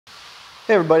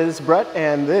Hey everybody, this is Brett,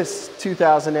 and this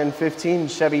 2015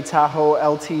 Chevy Tahoe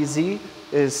Ltz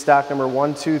is stock number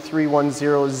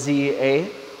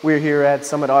 12310ZA. We're here at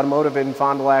Summit Automotive in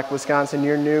Fond du Lac, Wisconsin,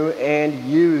 your new and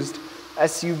used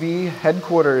SUV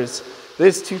headquarters.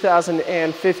 This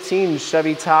 2015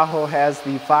 Chevy Tahoe has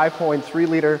the 5.3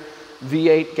 liter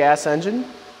V8 gas engine.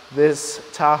 This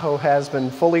Tahoe has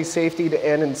been fully safetied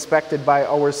and inspected by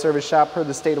our service shop per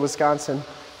the state of Wisconsin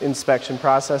inspection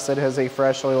process. It has a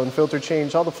fresh oil and filter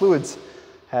change. All the fluids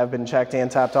have been checked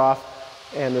and topped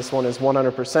off, and this one is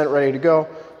 100% ready to go.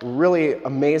 Really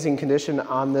amazing condition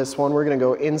on this one. We're going to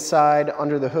go inside,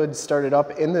 under the hood, start it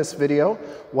up in this video.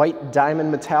 White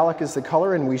diamond metallic is the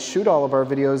color, and we shoot all of our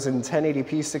videos in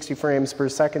 1080p 60 frames per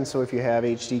second, so if you have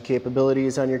HD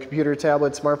capabilities on your computer,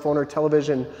 tablet, smartphone, or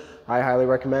television, I highly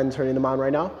recommend turning them on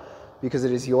right now, because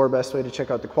it is your best way to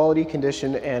check out the quality,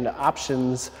 condition, and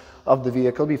options of the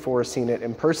vehicle before seeing it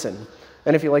in person.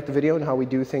 And if you like the video and how we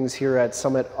do things here at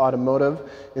Summit Automotive,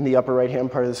 in the upper right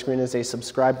hand part of the screen is a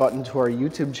subscribe button to our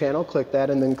YouTube channel. Click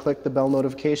that and then click the bell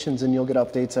notifications and you'll get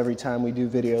updates every time we do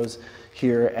videos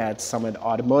here at Summit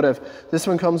Automotive. This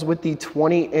one comes with the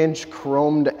 20-inch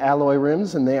chromed alloy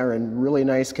rims, and they are in really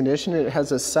nice condition. It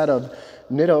has a set of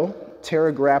Nitto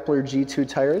Terra Grappler G2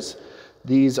 tires.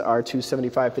 These are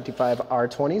 275/55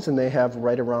 R20s, and they have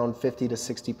right around 50 to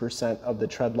 60% of the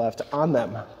tread left on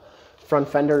them. Front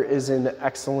fender is in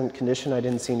excellent condition. I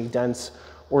didn't see any dents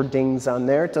or dings on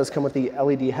there. It does come with the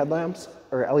LED headlamps,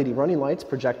 or LED running lights,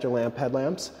 projector lamp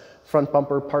headlamps, front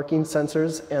bumper parking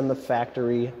sensors, and the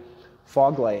factory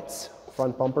fog lights.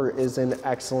 Front bumper is in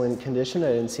excellent condition.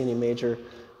 I didn't see any major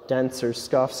dents or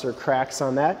scuffs or cracks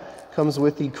on that. Comes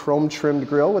with the chrome trimmed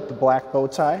grille with the black bow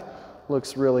tie.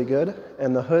 Looks really good,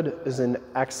 and the hood is in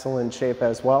excellent shape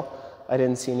as well. I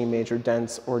didn't see any major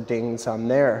dents or dings on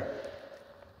there.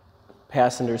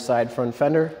 Passenger side front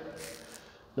fender,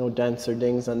 no dents or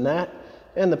dings on that.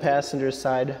 And the passenger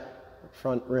side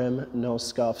front rim, no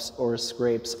scuffs or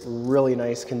scrapes, really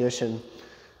nice condition.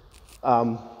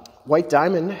 White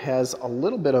diamond has a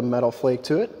little bit of metal flake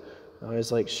to it. I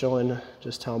always like showing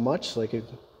just how much, like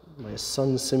my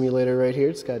sun simulator right here,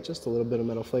 it's got just a little bit of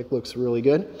metal flake, looks really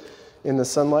good in the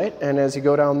sunlight. And as you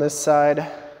go down this side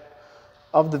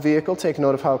of the vehicle, take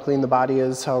note of how clean the body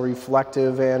is, how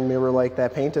reflective and mirror-like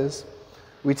that paint is.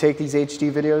 We take these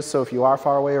HD videos, so if you are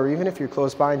far away or even if you're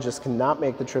close by and just cannot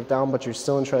make the trip down, but you're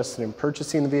still interested in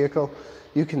purchasing the vehicle,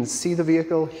 you can see the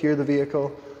vehicle, hear the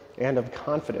vehicle, and have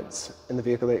confidence in the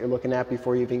vehicle that you're looking at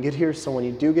before you even get here. So when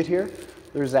you do get here,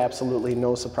 there's absolutely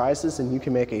no surprises, and you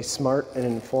can make a smart and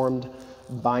informed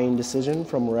buying decision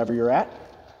from wherever you're at.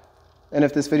 And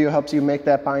if this video helps you make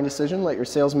that buying decision, let your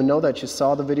salesman know that you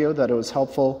saw the video, that it was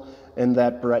helpful, and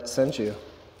that Brett sent you.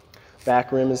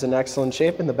 Back rim is in excellent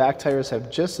shape, and the back tires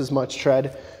have just as much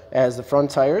tread as the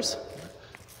front tires.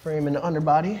 Frame and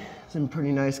underbody is in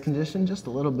pretty nice condition. Just a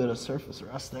little bit of surface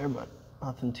rust there, but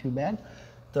nothing too bad. It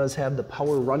does have the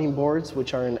power running boards,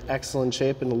 which are in excellent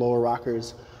shape, and the lower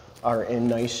rockers are in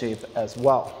nice shape as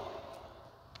well.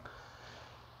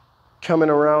 Coming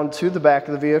around to the back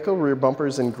of the vehicle, rear bumper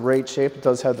is in great shape. It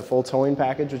does have the full towing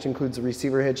package, which includes the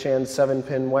receiver hitch and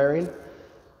 7-pin wiring.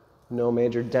 No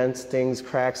major dents, dings,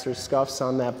 cracks, or scuffs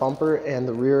on that bumper, and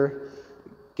the rear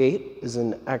gate is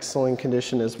in excellent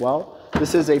condition as well.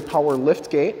 This is a power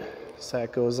lift gate, so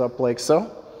that goes up like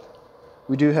so.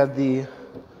 We do have the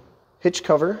hitch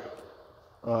cover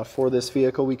for this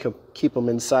vehicle. We can keep them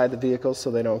inside the vehicle so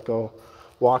they don't go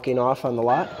walking off on the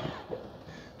lot.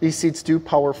 These seats do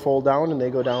power fold down, and they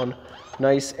go down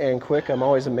nice and quick. I'm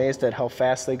always amazed at how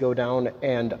fast they go down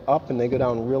and up, and they go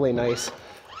down really nice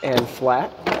and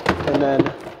flat. And then,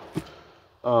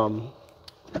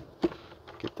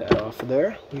 get that off of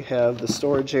there. We have the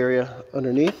storage area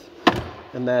underneath,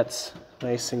 and that's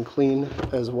nice and clean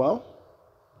as well.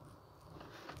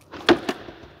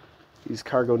 These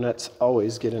cargo nets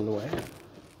always get in the way.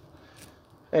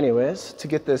 Anyways, to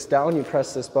get this down, you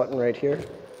press this button right here,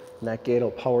 and that gate will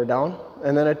power down.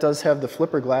 And then it does have the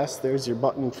flipper glass. There's your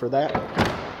button for that.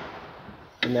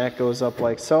 And that goes up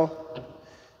like so.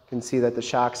 You can see that the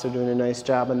shocks are doing a nice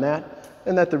job on that,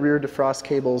 and that the rear defrost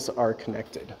cables are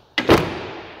connected.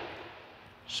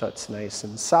 Shuts nice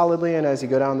and solidly, and as you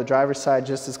go down the driver's side,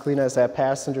 just as clean as that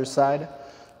passenger side.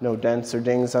 No dents or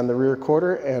dings on the rear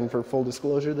quarter, and for full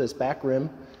disclosure, this back rim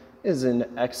is in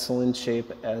excellent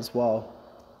shape as well.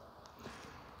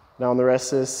 Now on the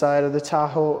rest of this side of the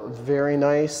Tahoe, very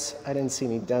nice. I didn't see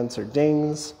any dents or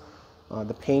dings.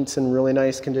 The paint's in really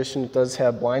nice condition. It does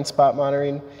have blind spot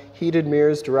monitoring, heated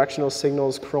mirrors, directional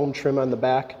signals, chrome trim on the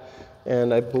back,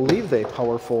 and I believe they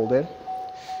power fold in.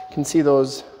 You can see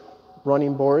those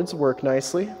running boards work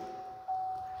nicely.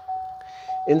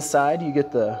 Inside, you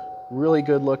get the really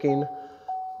good looking,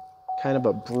 kind of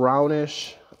a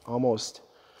brownish, almost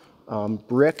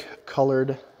brick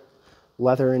colored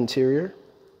leather interior.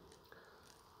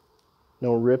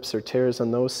 No rips or tears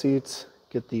on those seats.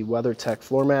 Get the WeatherTech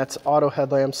floor mats, auto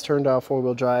headlamps, turned off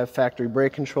 4-wheel drive, factory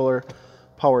brake controller,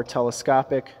 power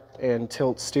telescopic and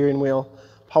tilt steering wheel,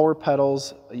 power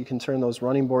pedals. You can turn those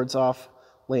running boards off,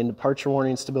 lane departure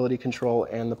warning, stability control,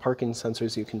 and the parking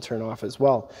sensors you can turn off as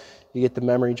well. You get the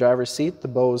memory driver's seat, the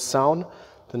Bose sound,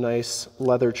 the nice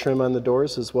leather trim on the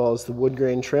doors, as well as the wood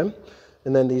grain trim.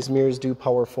 And then these mirrors do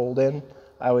power fold in.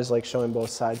 I always like showing both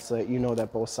sides so that you know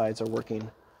that both sides are working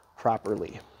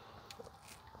properly.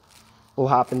 We'll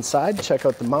hop inside, check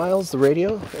out the miles, the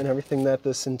radio, and everything that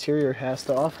this interior has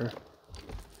to offer.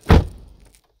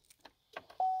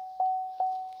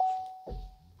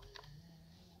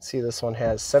 See, this one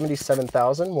has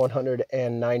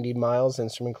 77,190 miles.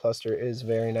 Instrument cluster is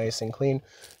very nice and clean.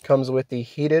 Comes with the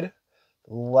heated,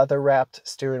 leather-wrapped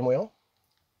steering wheel.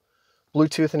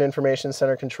 Bluetooth and information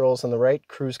center controls on the right,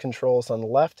 cruise controls on the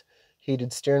left,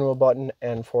 heated steering wheel button,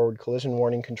 and forward collision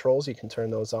warning controls. You can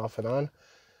turn those off and on.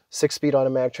 6-speed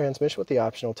automatic transmission with the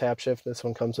optional tap shift. This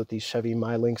one comes with the Chevy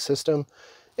MyLink system.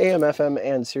 AM, FM,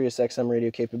 and Sirius XM radio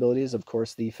capabilities. Of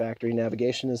course, the factory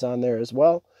navigation is on there as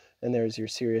well. And there's your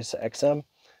Sirius XM.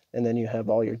 And then you have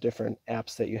all your different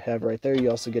apps that you have right there. You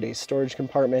also get a storage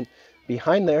compartment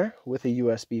behind there with a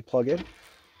USB plug-in.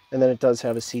 And then it does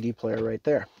have a CD player right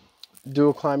there.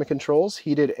 Dual climate controls,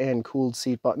 heated and cooled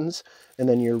seat buttons. And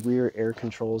then your rear air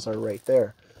controls are right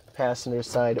there. Passenger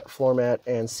side floor mat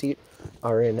and seat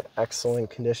are in excellent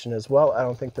condition as well. I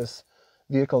don't think this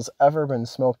vehicle's ever been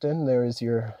smoked in. There is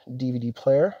your DVD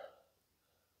player,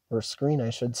 or screen I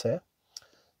should say. It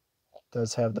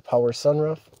does have the power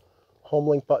sunroof,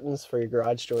 Homelink buttons for your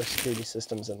garage door security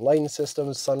systems and lighting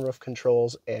systems, sunroof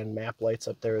controls, and map lights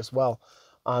up there as well.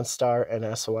 OnStar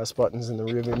and SOS buttons in the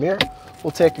rearview mirror.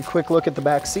 We'll take a quick look at the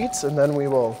back seats and then we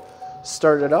will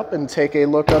start it up and take a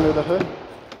look under the hood.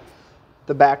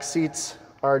 The back seats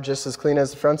are just as clean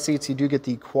as the front seats. You do get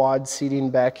the quad seating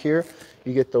back here.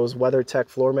 You get those WeatherTech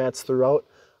floor mats throughout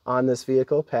on this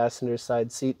vehicle. Passenger side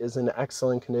seat is in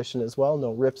excellent condition as well.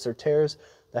 No rips or tears.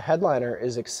 The headliner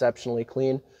is exceptionally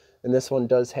clean. And this one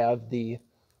does have the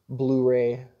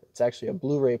Bluray. It's actually a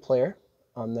Bluray player.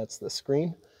 That's the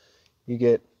screen. You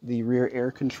get the rear air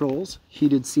controls,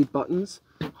 heated seat buttons,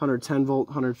 110 volt,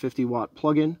 150 watt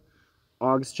plug-in,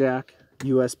 aux jack,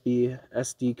 USB,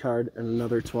 SD card, and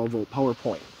another 12 volt power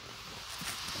point.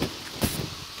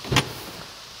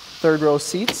 Third row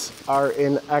seats are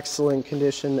in excellent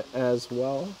condition as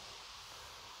well.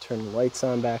 Turn the lights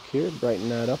on back here, brighten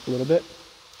that up a little bit.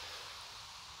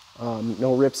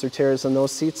 No rips or tears on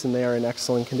those seats, and they are in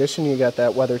excellent condition. You got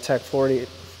that WeatherTech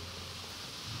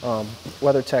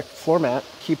floor mat,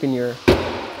 keeping your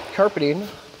carpeting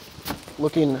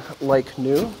looking like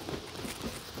new.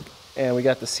 And we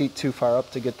got the seat too far up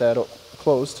to get that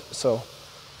closed, so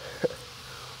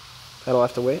that'll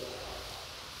have to wait.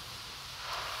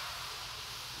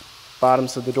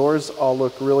 Bottoms of the doors all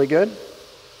look really good.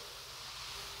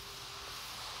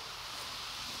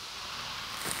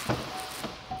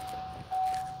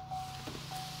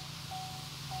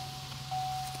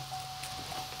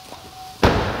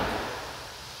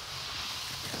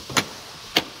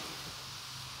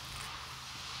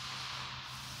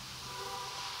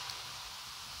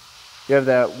 You have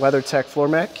that WeatherTech floor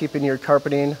mat, keeping your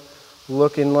carpeting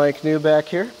looking like new back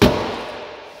here.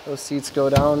 Those seats go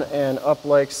down and up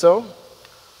like so.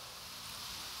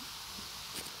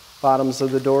 Bottoms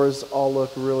of the doors all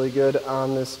look really good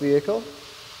on this vehicle.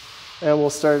 And we'll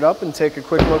start it up and take a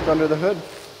quick look under the hood.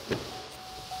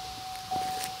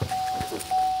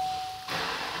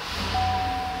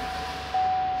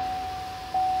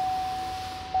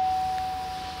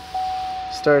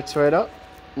 Starts right up.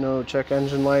 No check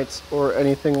engine lights or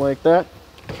anything like that.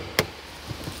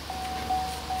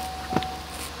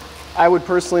 I would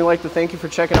personally like to thank you for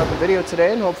checking out the video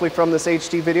today, and hopefully from this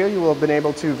HD video you will have been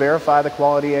able to verify the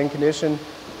quality and condition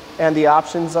and the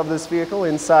options of this vehicle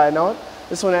inside and out.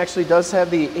 This one actually does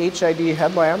have the HID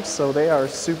headlamps, so they are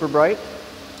super bright.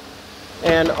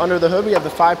 And under the hood we have the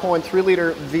 5.3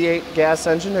 liter V8 gas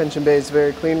engine. Engine bay is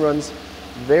very clean, runs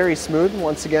very smooth.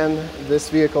 Once again, this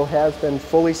vehicle has been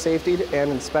fully safetied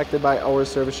and inspected by our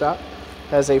service shop.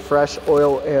 Has a fresh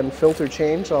oil and filter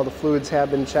change. All the fluids have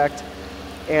been checked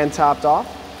and topped off.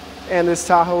 And this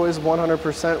Tahoe is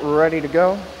 100% ready to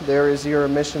go. There is your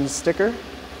emissions sticker.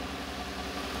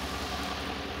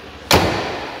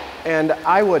 And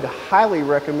I would highly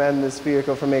recommend this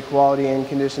vehicle from a quality and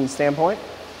condition standpoint.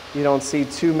 You don't see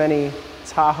too many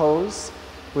Tahoes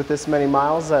with this many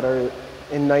miles that are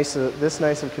in this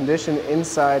nice of condition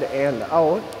inside and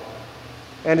out.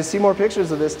 And to see more pictures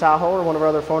of this Tahoe or one of our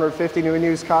other 450 new and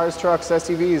used cars, trucks,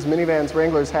 SUVs, minivans,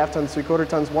 Wranglers, half tons, 3/4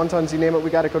 tons, 1 tons, you name it, we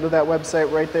got to go to that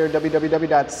website right there,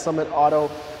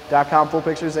 www.summitauto.com. Full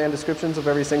pictures and descriptions of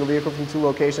every single vehicle from 2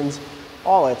 locations,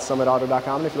 all at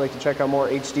summitauto.com. And if you'd like to check out more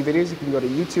HD videos, you can go to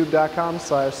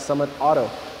youtube.com/summitauto.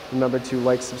 Remember to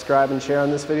like, subscribe, and share on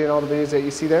this video and all the videos that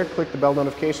you see there. Click the bell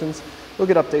notifications. You'll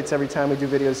get updates every time we do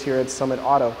videos here at Summit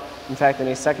Auto. In fact, in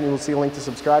a second, you will see a link to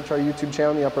subscribe to our YouTube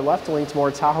channel in the upper left, a link to more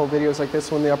Tahoe videos like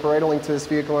this one in the upper right, a link to this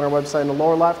vehicle on our website in the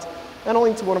lower left, and a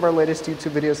link to one of our latest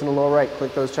YouTube videos in the lower right.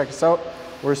 Click those, check us out.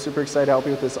 We're super excited to help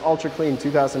you with this ultra clean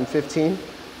 2015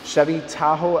 Chevy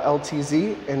Tahoe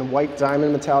Ltz in white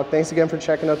diamond metallic. Thanks again for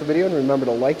checking out the video, and remember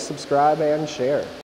to like, subscribe, and share.